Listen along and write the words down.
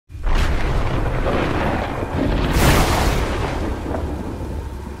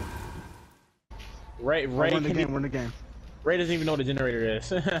Ray We're in the can game. We're in the game. Ray doesn't even know what a generator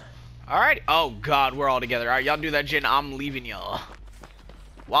is. Alright. Oh god, we're all together. Alright, y'all do that gen. I'm leaving y'all.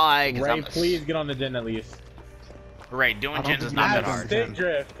 Why? Ray, please get on the gen at least. Ray, doing gens is not that hard. Stick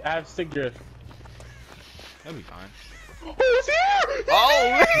drift. I have stick drift. That'll be fine. Who's here?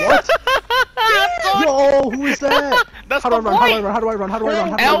 Oh! What? Yo, who is that? That's How do I the run? point! How do I run? How do I run?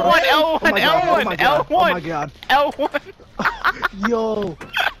 How do I run? L1, L1, L1, Oh my god. L1. Yo.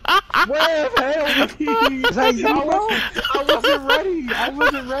 Where the hell? Is that you, bro? I wasn't ready. I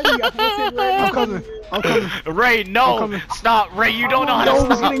wasn't ready. I'm coming. I'm coming. Ray, no! coming. Stop, Ray, you don't know how to No,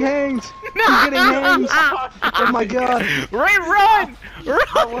 he's stop. getting hanged. He's getting hanged. Oh my god. Ray, run!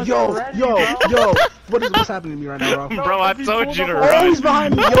 Run! Yo. What's happening to me right now, bro? Bro, I told you to Oh, run. he's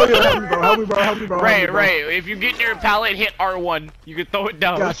behind me. Yo, help me, bro. Help me, bro. Help me, bro. Ray, help me, bro. Ray, if you get near a pallet, hit R1. You can throw it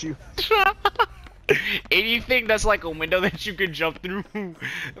down. Got you. Anything that's like a window that you can jump through,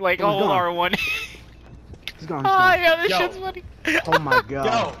 like Oh, hold he's gone. R1. He's gone. Oh yeah, this Yo. shit's funny. Oh my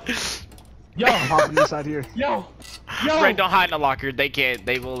god. Yo. I'm hopping inside here. Yo. Ray, don't hide in the locker. They can't.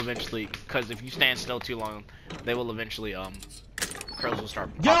 They will eventually. Cause if you stand still too long, they will eventually. Crows will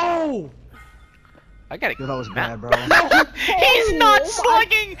start. Yo. I gotta. Yo, that was bad, bro. He's not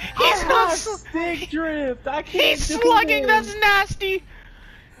slugging. He's not. Stick drift. I can't. He's do slugging. this. That's nasty.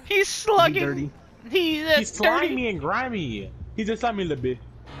 He's slugging. Dirty. He's He's slimy and grimy. He's just me a little bit.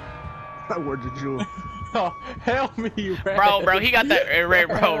 That word did you? Oh, help me, Ray. Bro, he got that. Ray,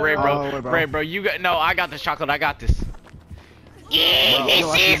 Oh, wait, bro. Ray, bro, you got. No, I got this chocolate. I got this. Yeah, Bro, he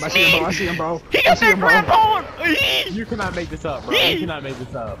yo, sees I me. see him, bro. He got that grab hold. You cannot make this up, bro. You cannot make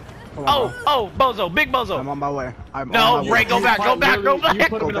this up. Come on, Oh, Bozo, big bro. Bozo. I'm on my way. No, Ray, go back, go back, go back. You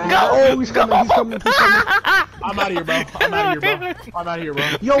put him in Go a back. go. Oh, he's coming. I'm I'm out of here, bro. I'm out of here, bro. I'm out of here,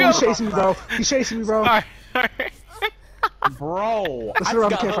 bro. Yo, he's chasing me, bro. He's chasing me, bro. Alright. Bro. Let's sit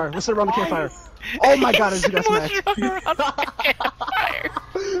around the campfire. Let's sit around the campfire. Oh my god, I just got smacked.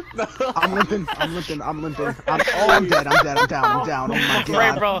 I'm limping. I'm dead. I'm down. Oh my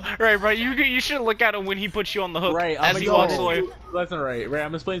god. Ray, bro, you should look at him when he puts you on the hook Ray, as he walks away. Listen, Ray, I'm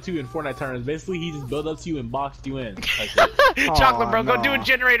gonna explain to you in Fortnite terms. Basically, he just built up to you and boxed you in. Like that. Chocolate, bro, go no. do a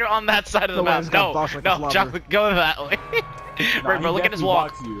generator on that side of the No way, map. it's gonna box like a No, flubber. Chocolate, go that way. Ray, bro, look at his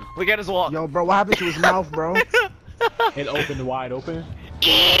walk. Look at his walk. Yo, bro, what happened to his mouth, bro? It opened wide open.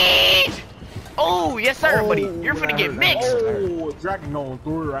 Oh, yes sir, buddy. You're that finna get hurt. mixed. Oh, Dragon going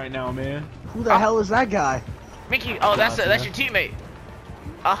through it right now, man. Who the hell is that guy? Mickey, oh, that's your teammate.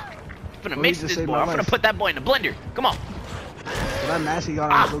 Finna mix just this saved boy. my I'm finna life. put that boy in the blender. Come on. So that nasty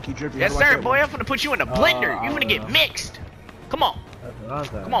got on low-key drippy. Yes How do I sir, kill boy. him? I'm finna put you in the blender. You finna get mixed. Come on.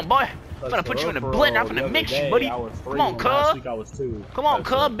 Come on, boy. I'm finna put you in the blender. I'm finna mix you, buddy. Come on, cuz. Come on,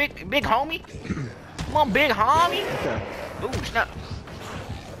 cuz. Big homie. Come on, big homie. Okay. Ooh, snap.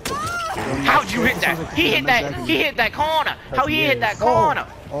 How'd you hit that? He hit that corner. How he hit that corner?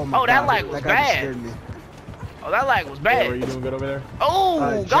 Oh my Oh, that god. lag was That guy just bad. scared me. Oh, that lag was Are bad. you doing good over there?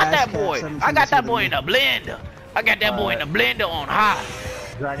 Oh, got that Jazzcat boy. 17 I got that to boy me. in the blender. I got that boy in the blender on high.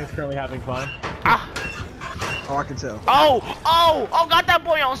 Dragon's currently having fun. Ah. Oh, I can tell. Oh, got that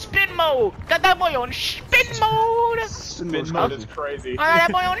boy on spin mode. Got that boy on spin mode. Spin mode is crazy. I got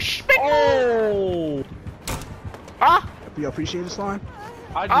that boy on spin mode. Oh! You appreciate the slime?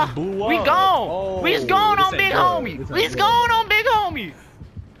 I just blew up. We gone. Oh, We's gone this on ain't big good. homie. This ain't We's good. gone on big homie.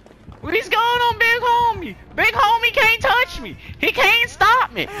 We's gone on big homie. Big homie can't touch me. He can't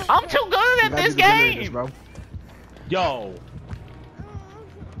stop me. I'm too good at this game. Bro. Yo,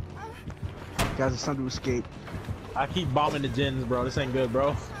 Guys, it's time to escape. I keep bombing the gens, bro. This ain't good,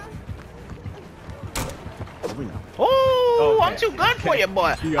 bro. Oh, we know. Oh, Okay. I'm too good for you,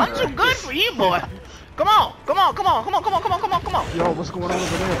 boy. You got I'm it too right. good for you, boy. Come on. Yo, what's going on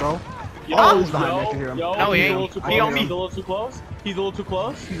over there, bro? Yo, Oh, he's behind me. I can hear him. Yo, No, he he's a ain't. little too He close. on me. He's a little too close. He's a little too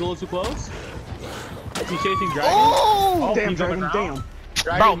close. He's a little too close. He's chasing Dragon. Oh, Damn, he's on the Dragon, ground. damn.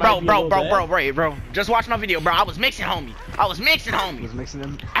 Dragon might be a little dead. bro. Just watch my video, bro. I was mixing, homie. Was mixing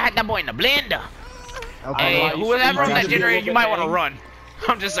them. I had that boy in the blender. Okay. Hey, Alright, whoever on you that need to be a generator, little you might bit want to vague. run.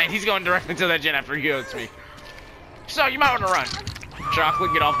 I'm just saying, he's going directly to that gen after he goes to me. So, you might want to run.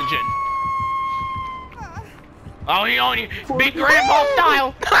 Chocolate, get off the gen. Oh, he on you. Big grandpa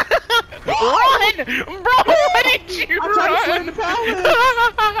style. Run! Bro, why did you run?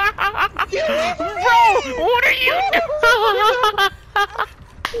 Bro, what are you doing?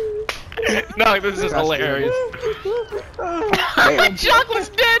 No, this is hilarious. Chocolate's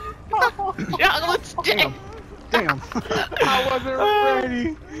dead. Chocolate's dead. Damn. I wasn't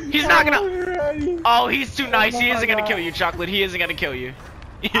ready. He's not gonna. Ready. Oh, he's too nice. He Oh isn't my gonna kill God. you, Chocolate. He isn't gonna kill you.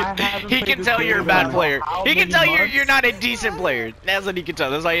 He can tell you're a bad player. He can tell you're not a decent player. That's what he can tell.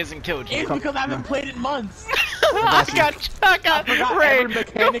 That's why he hasn't killed you. It's because I haven't played in months. I got every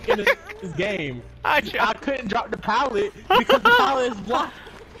mechanic in this game. I couldn't drop the pallet because the pallet is blocked.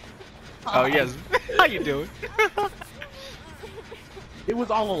 Oh yes. How you doing? It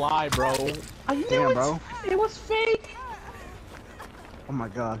was all a lie, bro. Damn, bro. It was fake. Oh my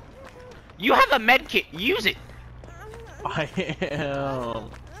god. You have a med kit. Use it. I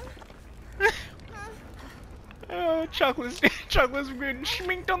am. Chocolate's getting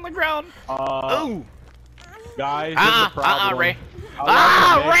schminked on the ground. Ooh. Guys, there's a problem. Ray.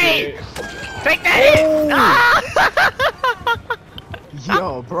 Ray! Take that hit!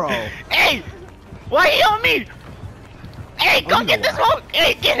 Yo, bro. Hey! Why he on me? Hey, go get this one!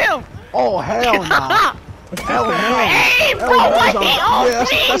 Hey, get him! Oh, hell nah. Hell no. Hey, bro, why he on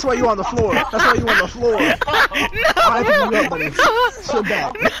me? That's why you on the floor. That's why you on the floor. No! I pick you up, buddy. Sit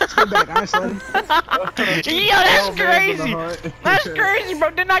back. Sit back. I ain't sliding. Yo, that's crazy! That's crazy,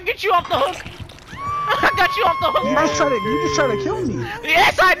 bro. Didn't I get you off the hook? I got you off the hook, bro. You just trying to kill me.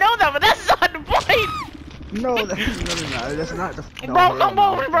 Yes, I know that, but that's not the point. No, that's not the point. Bro, come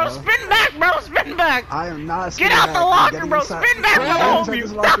over, bro. Spin back, bro. Spin back. I am not Get out the locker, bro. Spin back, bro.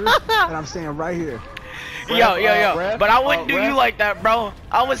 And I'm staying right here. Yo. But I wouldn't do you like that, bro.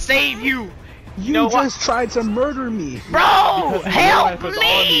 I would save you. You know just tried to murder me. Bro, help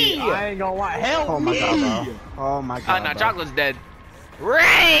me. I ain't gonna lie. Help me. Oh my god, bro. Oh my god. No, Chocolate's dead.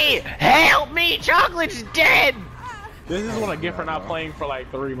 Ray, help me. Chocolate's dead. This is what I get for not playing for like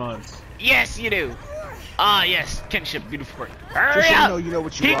 3 months. Yes, you do. Ah, yes, kinship, beautiful. Hurry just up! So you know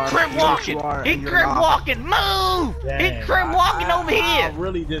what you he are. crib walking. He crib walking. Move! Dang, he crib walking over here. I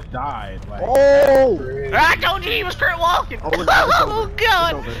really just died. Like, oh! I told you he was crib walking. Oh,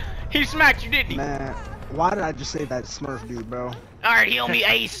 God! He smacked you, didn't he? Man, why did I just say that Smurf dude, bro? All right, he on me,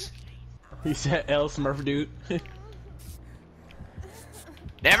 Ace. He said L Smurf dude.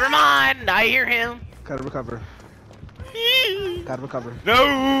 Never mind. I hear him. Gotta recover. Gotta recover.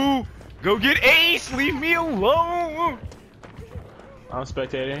 No! Go get Ace! Leave me alone! I'm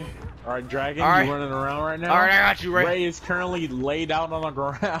spectating. Alright, Dragon, All right. you running around right now? Alright, I got you, Ray. Ray is currently laid out on the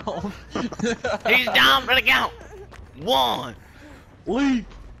ground. He's down for the count. 1. Leap!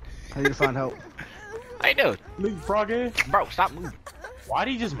 I need to find help. How you doing? Leap, Froggy. Bro, stop moving. Why'd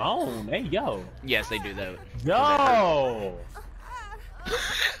he just moan? Hey, yo. Yes, they do that. Yo!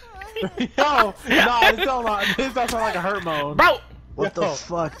 Yo! No, this don't sound like a hurt moan. Bro! What the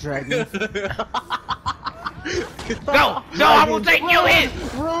fuck, Dragon? No, I will take your hit!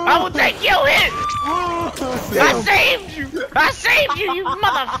 I will take your hit! I saved you! I saved you, you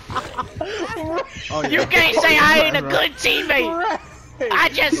mother... Oh, yeah. You can't say I ain't a good teammate! I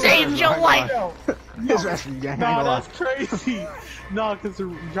just saved your life! His rescue gang. No, that's crazy. No, because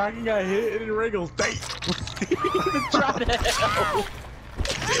the Dragon got hit and then Ray goes, damn! Try to help!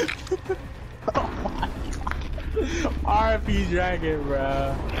 Oh my god. RIP Dragon,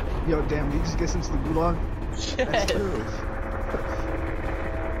 bro. Yo, damn, you just get into the gulag? Yes.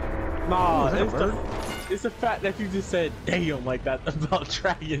 Nah, it's the fact that you just said damn like that about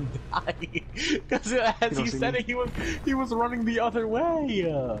Dragon dying. Because as he said it, he was running the other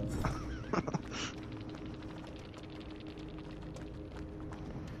way.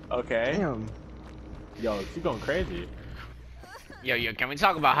 Okay. Damn. Yo, you going crazy. Yo, can we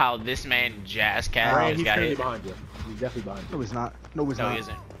talk about how this man Jazz Cat Ray, has he's got currently hit? behind you. He's definitely behind you. No, he's not. No, he's No, not. he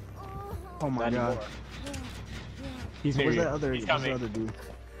isn't. Oh my Not god. anymore. He's near Where's you. that other, He's where's the coming. other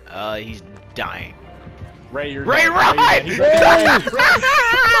dude? He's dying. Ray, you're Ray, dead. run! He's dead.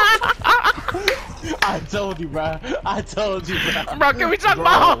 I told you, bro. I told you, bro. Bro, can we talk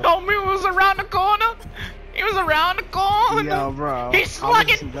about how homie was around the corner? He was around the corner. Yo, bro. He's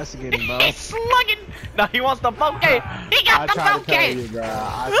slugging. Investigating, bro. He's slugging. No, he wants the bouquet. He got the I tried to tell bouquet. you, bro.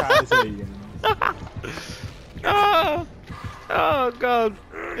 I tried to tell you. Oh god,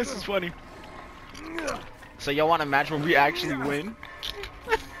 this is funny. So y'all want a match where we actually win?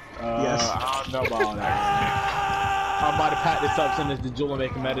 Yes. I don't know about that. I'm about to pat this up, send this to Jewel and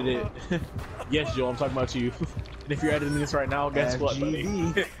make him edit it. Yes, Jewel, I'm talking about you. And if you're editing this right now, guess what,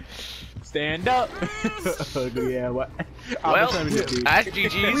 buddy? Stand up. Yeah, what? Well, that's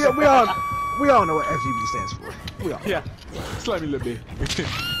GG's. We all know what FGB stands for. We all. Yeah, slap me a little bit.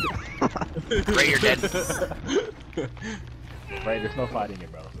 Ray, you're dead. Ray, there's no fighting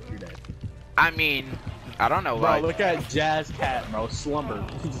it, bro. You're dead. I mean, I don't know Bro, why. look at Jazz Cat, bro. Slumber.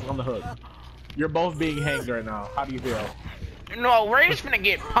 He's just on the hook. You're both being hanged right now. How do you feel? No, Ray's gonna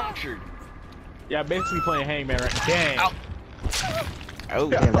get punctured. Yeah, basically playing hangman right now. Dang. Ow. Oh.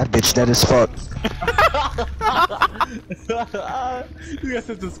 Damn, that bitch dead as fuck. You got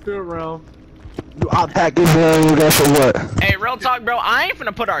such a spirit realm. You outpack this you there for what? Hey, real talk, bro. I ain't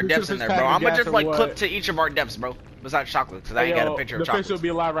finna put our depths in there, bro. I'm gonna just like clip to each of our depths, bro. Besides chocolate, cause I ain't got a picture of chocolate. The fish will be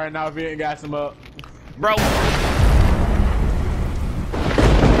alive right now if you ain't gas him up. Bro.